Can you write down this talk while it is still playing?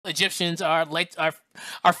Egyptians are like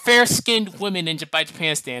are fair-skinned women by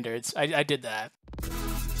Japan standards. I did that.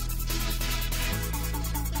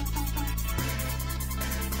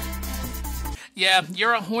 Yeah,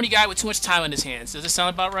 you're a horny guy with too much time on his hands. Does it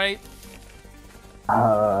sound about right?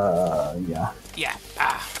 Yeah. Yeah.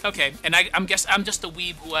 Okay. And I'm just a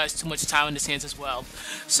weeb who has too much time on his hands as well.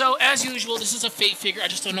 So as usual, this is a fate figure. I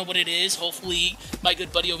just don't know what it is. Hopefully, my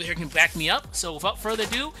good buddy over here can back me up. So without further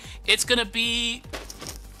ado, it's gonna be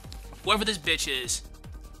whoever this bitch is.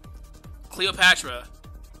 Cleopatra.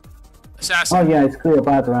 Assassin. Oh yeah, it's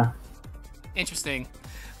Cleopatra. Interesting.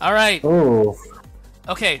 All right. Oh,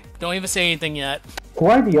 Okay. Don't even say anything yet.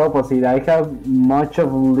 quite the opposite. I have much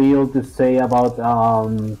of little to say about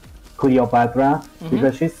Cleopatra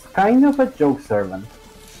because she's kind of a joke servant.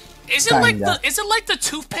 Is it like the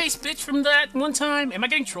toothpaste bitch from that one time? Am I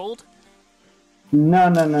getting trolled? No,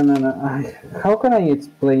 no, no, no, no. How can I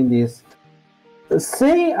explain this?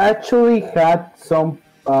 Say actually had some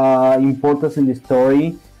importance in the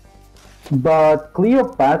story, but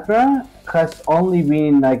Cleopatra has only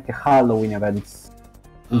been like Halloween events,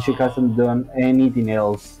 and she hasn't done anything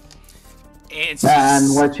else.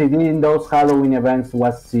 And what she did in those Halloween events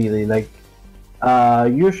was silly. Like,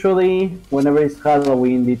 usually, whenever it's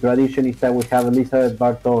Halloween, the tradition is that we have Elizabeth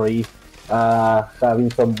Bartori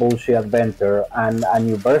having some bullshit adventure and a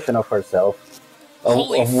new version of herself, of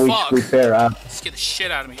which fuck. we pair up. Scare the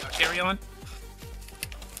shit out of me. Carry on.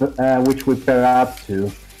 Which we pair up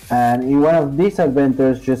to. And in one of these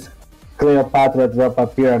adventures, just Cleopatra drop a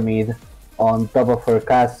pyramid on top of her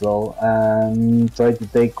castle and try to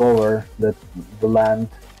take over the land.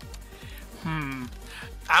 I'm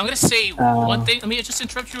gonna say one thing. Let me just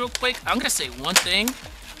interrupt you real quick. I'm gonna say one thing.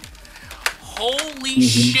 Holy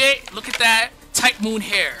shit! Look at that tight moon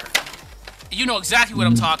hair. You know exactly what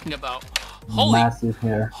I'm talking about. Massive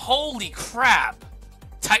hair. Holy crap!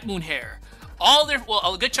 Tight moon hair. A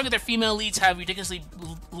good chunk of their female leads have ridiculously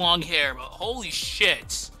long hair, but holy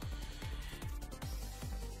shit.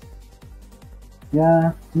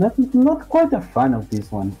 Yeah, not quite a fan of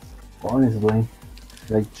this one, honestly.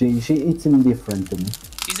 Like it's indifferent to me.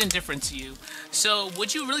 She's indifferent to you. So,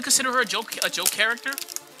 would you really consider her a joke character?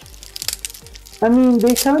 I mean,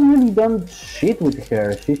 they haven't really done shit with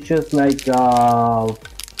her. She's just like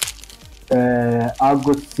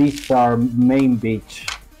August Caesar main bitch,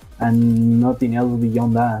 and nothing else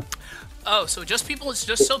beyond that. Oh, so just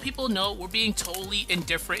so people know, we're being totally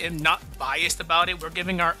indifferent and not biased about it. We're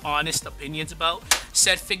giving our honest opinions about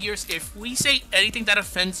said figures. If we say anything that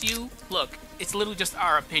offends you, look, it's literally just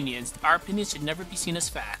our opinions. Our opinions should never be seen as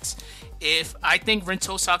facts. If I think Rin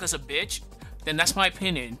Tosaka's a bitch, then that's my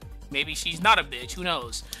opinion. Maybe she's not a bitch, who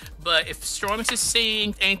knows? But if Stormix is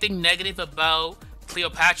saying anything negative about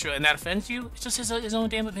Cleopatra and that offends you, it's just his own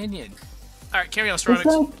damn opinion. Alright, carry on,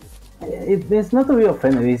 Stormix. It's not to be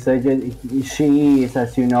offended. She is,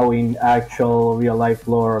 as you know, in actual real life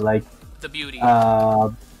lore, like the beauty,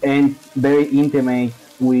 and very intimate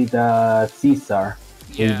with Caesar,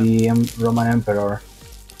 yeah, with the Roman Emperor.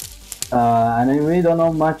 And I really don't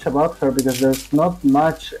know much about her because there's not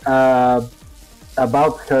much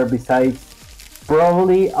about her besides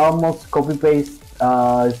probably almost copy paste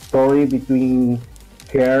story between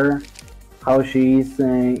her, how she is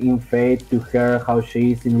in Fate, to her how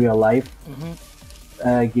she is in real life.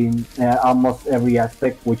 In almost every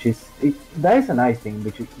aspect, that is a nice thing,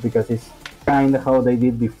 because it's kind of how they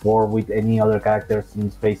did before with any other characters in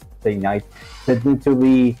Space Stay Night. That need to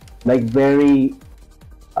be like very,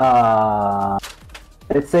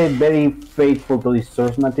 let's say, very faithful to the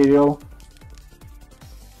source material.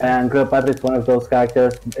 And Cleopatra is one of those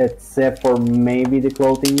characters, except for maybe the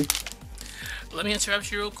clothing. Let me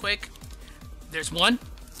interrupt you real quick. There's 1,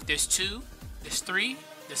 there's 2, there's 3,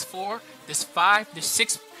 there's 4, there's 5, there's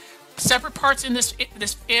 6 separate parts in this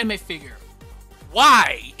anime figure.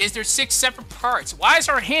 Why is there 6 separate parts? Why is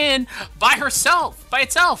her hand by itself?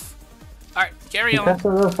 Alright, carry on. Because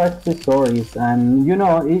of the factory stories, and you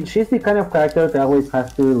know, she's the kind of character that always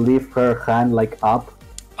has to lift her hand like up.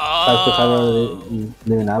 Has to have her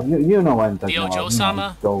living up. You know what I'm talking about.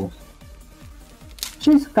 Ojo-sama? So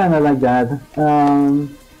she's kind of like that.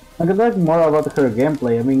 I could like more about her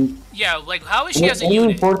gameplay. I mean, yeah, like how is she as a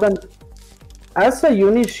unit? As a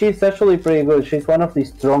unit, she's actually pretty good. She's one of the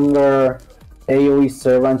stronger AoE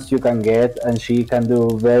servants you can get, and she can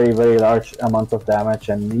do very, very large amounts of damage,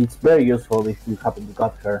 and it's very useful if you happen to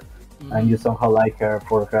got her and you somehow like her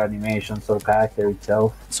for her animations or character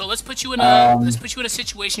itself. So let's put you in a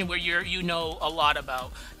situation where you know a lot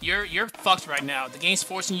about. You're fucked right now. The game's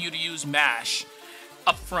forcing you to use MASH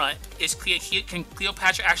up front. Can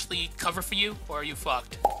Cleopatra actually cover for you, or are you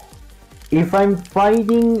fucked? if I'm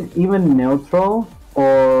fighting even neutral,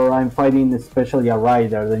 or I'm fighting especially a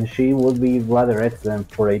rider, then she would be rather excellent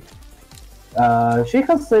for it. She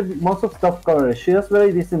has most of stuff covered. She does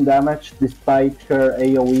very decent damage despite her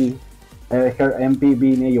AoE, her MP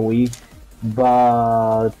being AoE,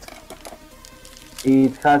 but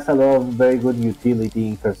it has a lot of very good utility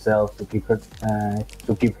in herself to keep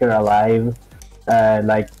her alive,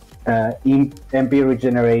 like MP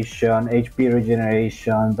regeneration, HP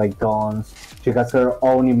regeneration by tons. She has her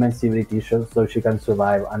own invincibility, so she can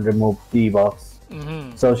survive and remove debuffs.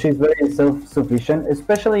 Mm-hmm. So she's very self-sufficient,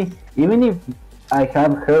 especially even if I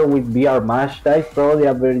have her with VR Mash, that is probably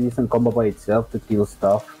a very decent combo by itself to kill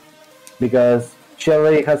stuff, because she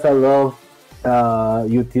already has a lot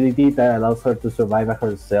of utility that allows her to survive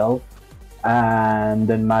herself, and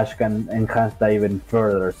then Mash can enhance that even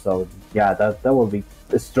further. So yeah, that will be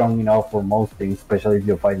strong enough for most things, especially if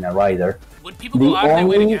you're fighting a rider. Would people go out of their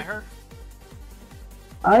way to get her?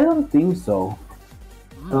 I don't think so.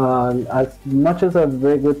 As much as a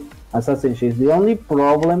very good assassin she is, the only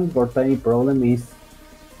problem or tiny problem is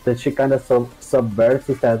that she kind of subverts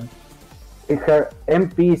is that her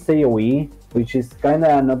MP is AoE, which is kind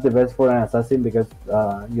of not the best for an assassin because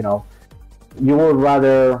you know, you would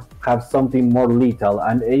rather have something more lethal,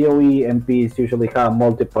 and AoE MPs usually have a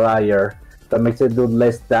multiplier that makes it do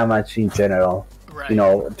less damage in general. Right. You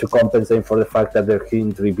know, to compensate for the fact that they're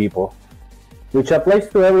hitting 3 people. Which applies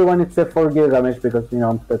to everyone except for gear damage because, you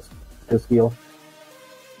know, that's the skill.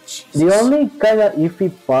 Jesus. The only kind of iffy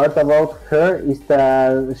part about her is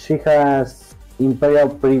that she has Imperial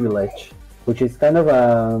Privilege, which is kind of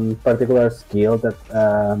a particular skill that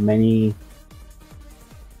many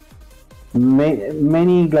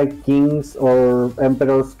like kings or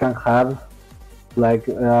emperors can have. Like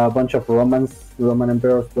a bunch of Roman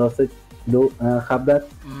emperors have that,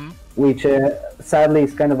 which sadly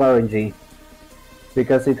is kind of RNG.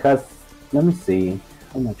 Because it has, let me see,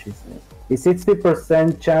 how much is it? It's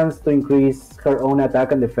 60% chance to increase her own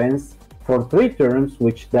attack and defense for 3 turns,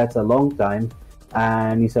 which that's a long time,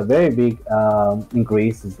 and it's a very big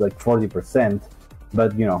increase. It's like 40%,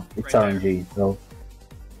 but you know, it's right RNG. There. So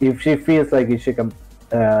if she feels like she can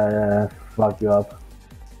fuck you up.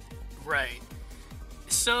 Right.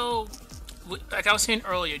 So, like I was saying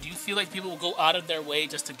earlier, do you feel like people will go out of their way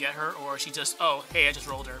just to get her, or is she just, oh, hey, I just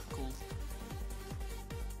rolled her, cool?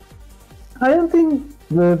 I don't think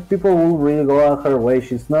the people will really go out her way.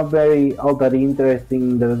 She's not very all that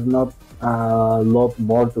interesting. There's not a lot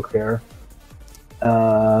more to her.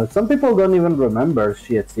 Some people don't even remember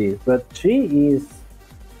she exists, but she is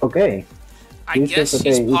okay. I guess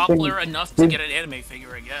she's popular enough to get an anime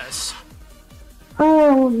figure, I guess.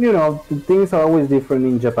 Oh, you know, things are always different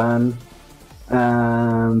in Japan.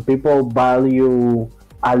 People value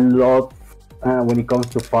a lot when it comes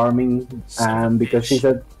to farming, because she's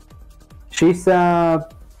a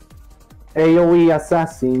AoE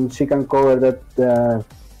assassin. She can cover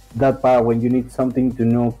that part when you need something to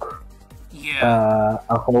nuke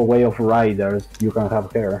a whole way of riders. You can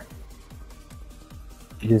have her.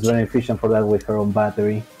 She's very efficient for that with her own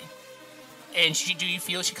battery. And do you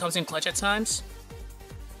feel she comes in clutch at times?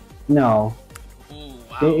 No. Ooh,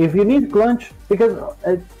 wow. If you need clutch, because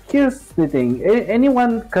here's the thing: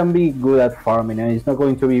 anyone can be good at farming, and it's not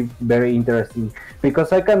going to be very interesting.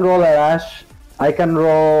 Because I can roll a Ash, I can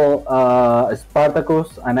roll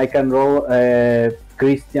Spartacus, and I can roll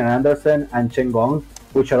Christian Andersen and Chen Gong,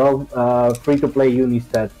 which are all free-to-play units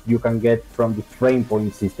that you can get from the frame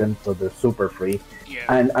point system, so they're super free. Yeah.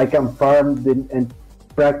 And I can farm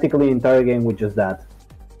practically the entire game with just that.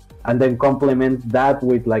 And then complement that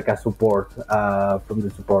with like a support from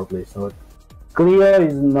the support list. So Cleo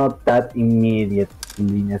is not that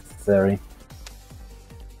immediately necessary.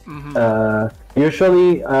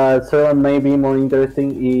 Usually, Serum may be more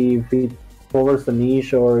interesting if it covers a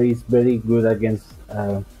niche or is very good against,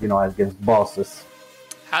 against bosses.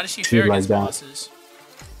 How does she fare against bosses?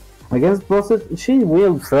 Against bosses, she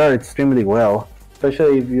will fare extremely well,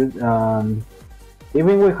 especially if you,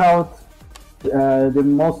 even without the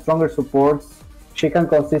most stronger supports, she can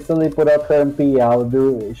consistently put up her MP out.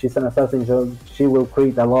 She's an assassin, so she will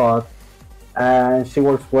crit a lot, and she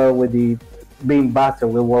works well with the being Buster.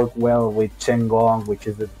 Will work well with Chen Gong, which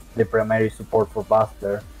is the primary support for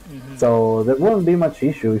Buster. So there won't be much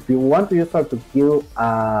issue. If you want to use her to kill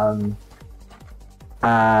a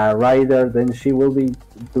rider, then she will be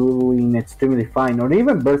doing extremely fine. Or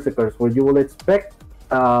even Berserkers, where you will expect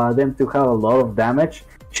them to have a lot of damage.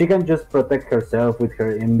 She can just protect herself with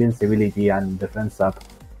her invincibility and defense up,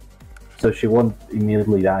 so she won't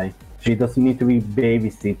immediately die. She doesn't need to be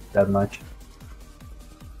babysit that much.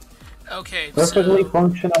 Okay, perfectly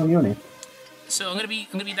functional unit. So I'm gonna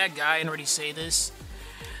be that guy and already say this.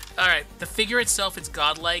 All right, the figure itself, it's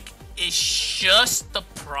godlike. It's just the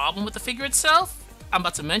problem with the figure itself I'm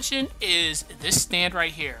about to mention is this stand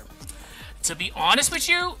right here. To be honest with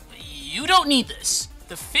you, you don't need this.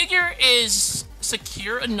 The figure is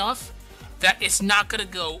secure enough that it's not gonna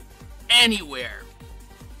go anywhere.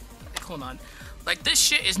 Hold on. Like, this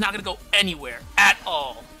shit is not gonna go anywhere at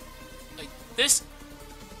all. Like, this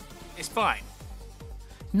is fine.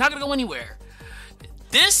 Not gonna go anywhere.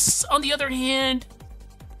 This, on the other hand,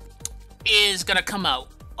 is gonna come out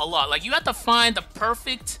a lot. Like, you have to find the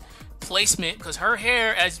perfect placement, because her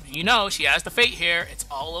hair, as you know, she has the fate hair. It's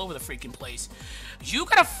all over the freaking place. You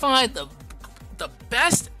gotta find the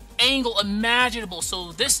best angle imaginable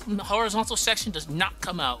so this horizontal section does not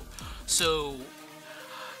come out. So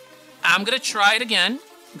I'm gonna try it again.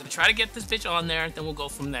 I'm gonna try to get this bitch on there, then we'll go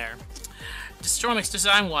from there. Stormix,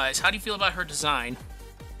 design-wise, how do you feel about her design?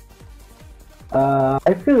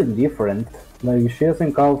 I feel indifferent. Like, she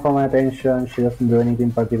doesn't call for my attention, she doesn't do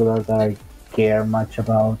anything particular that I care much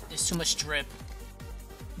about. There's too much drip.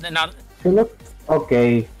 Then not... She looks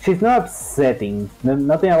okay. She's not upsetting.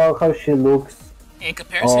 Nothing about how she looks. In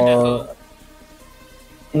comparison to who?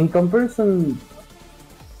 In comparison,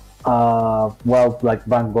 well, like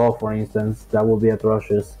Van Gogh, for instance, that would be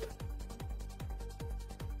atrocious.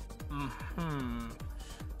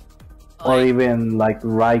 Or even like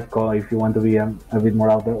Raiko, if you want to be a bit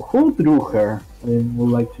more out there. Who drew her? I would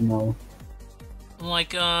like to know.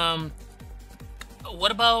 Like,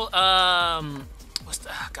 what about, what's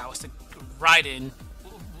the Raiden?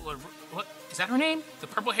 What is that her name? The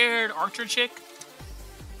purple-haired archer chick?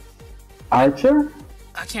 Archer?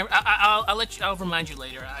 I can't. I'll let you. I'll remind you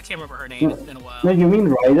later. I can't remember her name. It's been a while. No, you mean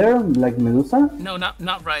Rider, like Medusa? No,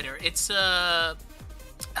 not Rider. It's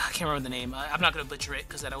I can't remember the name. I'm not gonna butcher it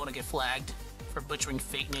because I don't want to get flagged for butchering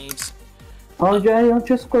fake names. Oh yeah, I'll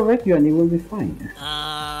just correct you and it will be fine.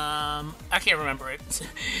 I can't remember it.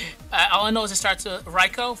 All I know is it starts with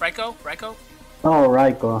Raiko. Oh,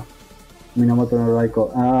 Raiko. Minamoto no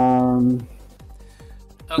Raiko.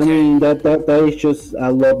 Okay. I mean, that is just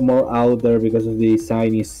a lot more out there because of the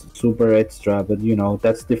design is super extra, but you know,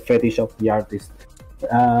 that's the fetish of the artist.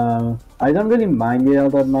 I don't really mind it all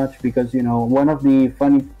that much because, you know, one of the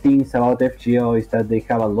funny things about FGO is that they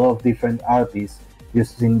have a lot of different artists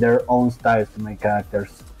using their own styles to make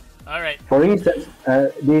characters. Alright. For instance,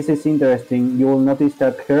 this is interesting. You will notice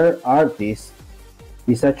that her artist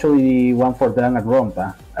is actually the one for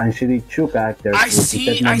Danganronpa, and she did two characters. I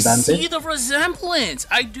see the resemblance.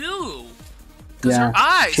 I do. Because her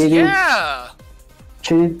eyes,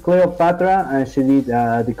 she did Cleopatra, and she did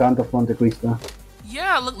the Count of Monte Cristo.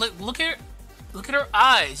 Yeah, look at her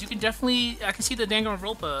eyes. You can definitely, I can see the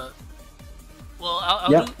Danganronpa. Well,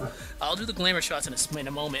 I'll do the glamour shots in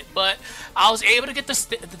a moment, but I was able to get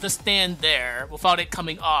the stand there without it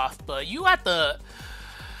coming off. But you have to,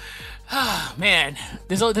 man,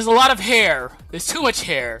 there's a lot of hair. There's too much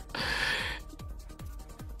hair.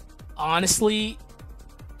 Honestly,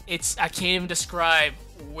 I can't even describe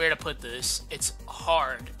where to put this. It's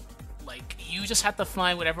hard. Like, you just have to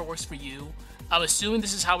find whatever works for you. I'm assuming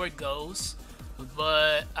this is how it goes,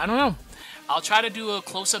 but I don't know. I'll try to do a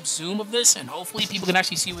close-up zoom of this, and hopefully people can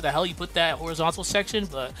actually see where the hell you put that horizontal section,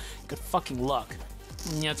 but good fucking luck.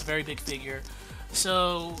 Yeah, it's a very big figure.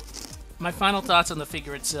 So, my final thoughts on the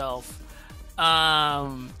figure itself. I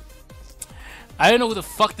don't know who the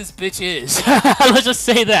fuck this bitch is. Let's just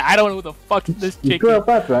say that. I don't know who the fuck this chick is.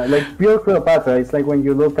 Cleopatra, like pure Cleopatra. It's like when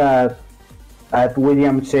you look at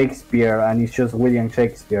William Shakespeare, and it's just William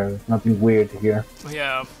Shakespeare. Nothing weird here.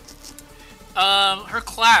 Yeah. Her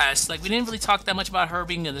class, like, we didn't really talk that much about her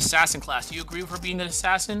being an assassin class. Do you agree with her being an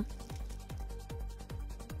assassin?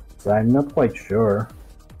 I'm not quite sure.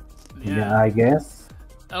 Yeah, I guess.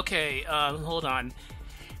 Okay, hold on.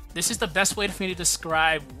 This is the best way for me to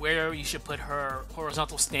describe where you should put her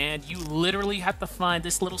horizontal stand. You literally have to find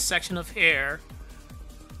this little section of hair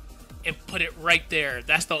and put it right there.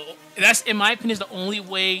 That's in my opinion, is the only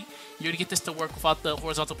way you're to get this to work without the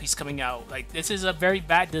horizontal piece coming out. Like, this is a very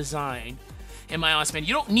bad design, in my honest opinion.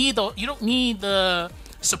 You don't need the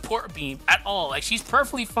support beam at all. Like, she's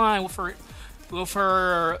perfectly fine with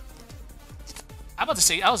her. I was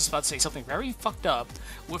just about to say something very fucked up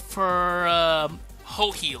with her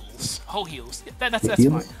hoe heels. That's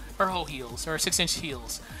fine. Her hoe heels, her 6-inch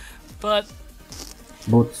heels, but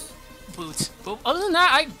boots. But other than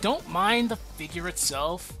that, I don't mind the figure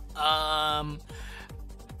itself.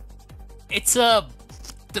 It's the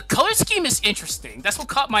color scheme is interesting. That's what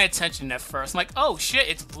caught my attention at first. I'm like, oh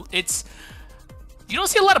shit, it's you don't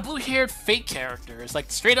see a lot of blue-haired Fate characters,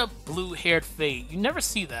 like straight up blue-haired Fate. You never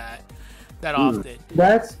see that. that often.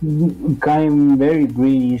 That's kind of very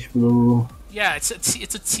greenish blue. Yeah, it's a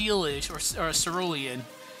tealish or a cerulean.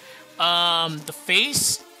 The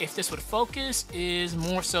face, if this would focus, is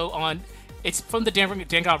more so on. It's from the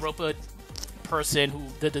Danganronpa person who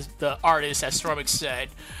the artist, as Stromix said.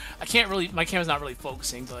 I can't really. My camera's not really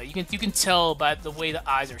focusing, but you can tell by the way the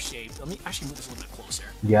eyes are shaped. Let me actually move this a little bit closer.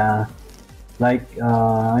 Yeah, like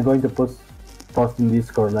I'm going to post in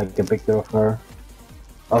Discord like a picture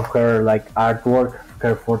of her like artwork,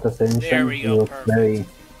 her fourth ascension. There we go. Perfect. Very...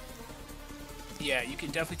 Yeah, you can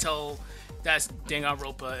definitely tell that's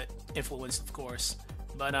Danganronpa influence, of course.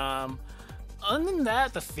 But other than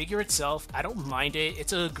that, the figure itself, I don't mind it.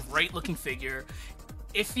 It's a great looking figure.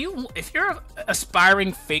 If you're an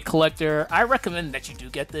aspiring Fate collector, I recommend that you do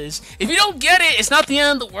get this. If you don't get it, it's not the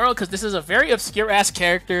end of the world, because this is a very obscure ass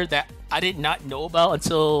character that I did not know about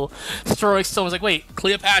until Stromix was like, wait,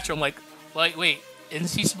 Cleopatra. I'm like, wait, isn't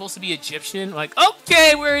she supposed to be Egyptian? I'm like,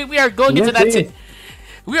 okay, we are going into that.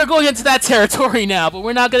 We are going into that territory now, but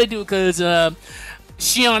we're not gonna do it because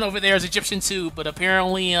Shion over there is Egyptian too. But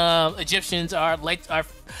apparently, Egyptians are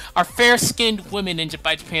fair-skinned women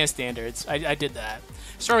by Japan standards. I did that.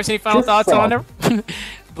 Stromix, any final thoughts on her?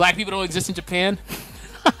 Black people don't exist in Japan.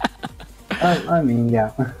 I mean,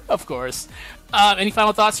 yeah. Of course. Any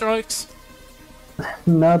final thoughts, Stromix?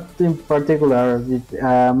 Not in particular.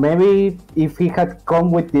 Maybe if he had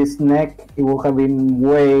come with this neck, it would have been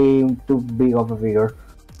way too big of a figure.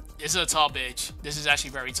 This is a tall bitch. This is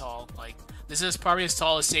actually very tall. Like, this is probably as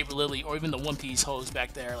tall as Saber Lily or even the One Piece hose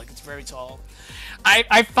back there. Like, it's very tall.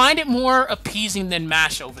 I find it more appeasing than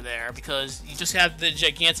MASH over there because you just have the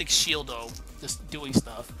gigantic Shieldo just doing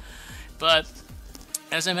stuff. But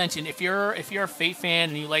as I mentioned, if you're a Fate fan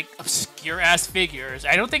and you like obscure ass figures,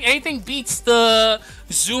 I don't think anything beats the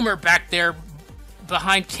Zoomer back there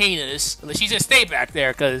behind Canis. She's gonna stay back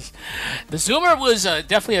there because the Zoomer was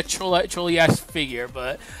definitely a trolly ass figure.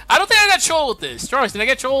 But I don't think I got trolled with this. Stromix, did I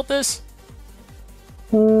get trolled with this?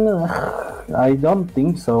 I don't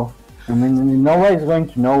think so. I mean, nobody's going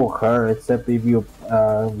to know her except if you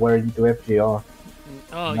were into FGO.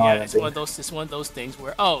 Oh no, yeah, it's one of those things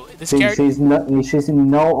where this character she's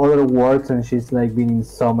in no other works and she's like been in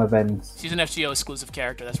some events. She's an FGO exclusive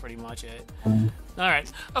character. That's pretty much it. All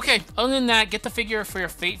right. Okay. Other than that, get the figure for your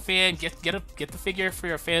Fate fan. Get the figure for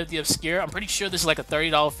your fan of the obscure. I'm pretty sure this is like a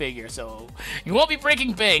 $30 figure, so you won't be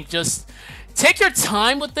breaking bank. Just take your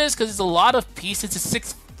time with this because it's a lot of pieces. It's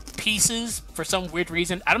 6 pieces for some weird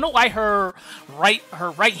reason. I don't know why her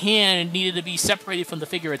right hand needed to be separated from the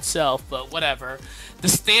figure itself, but whatever. The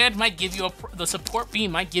stand might give you the support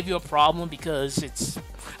beam might give you a problem because it's.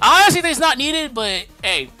 I honestly think it's not needed, but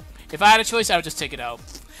hey, if I had a choice, I would just take it out.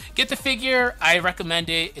 Get the figure. I recommend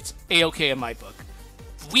it. It's A-okay in my book.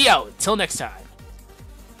 We out. Till next time.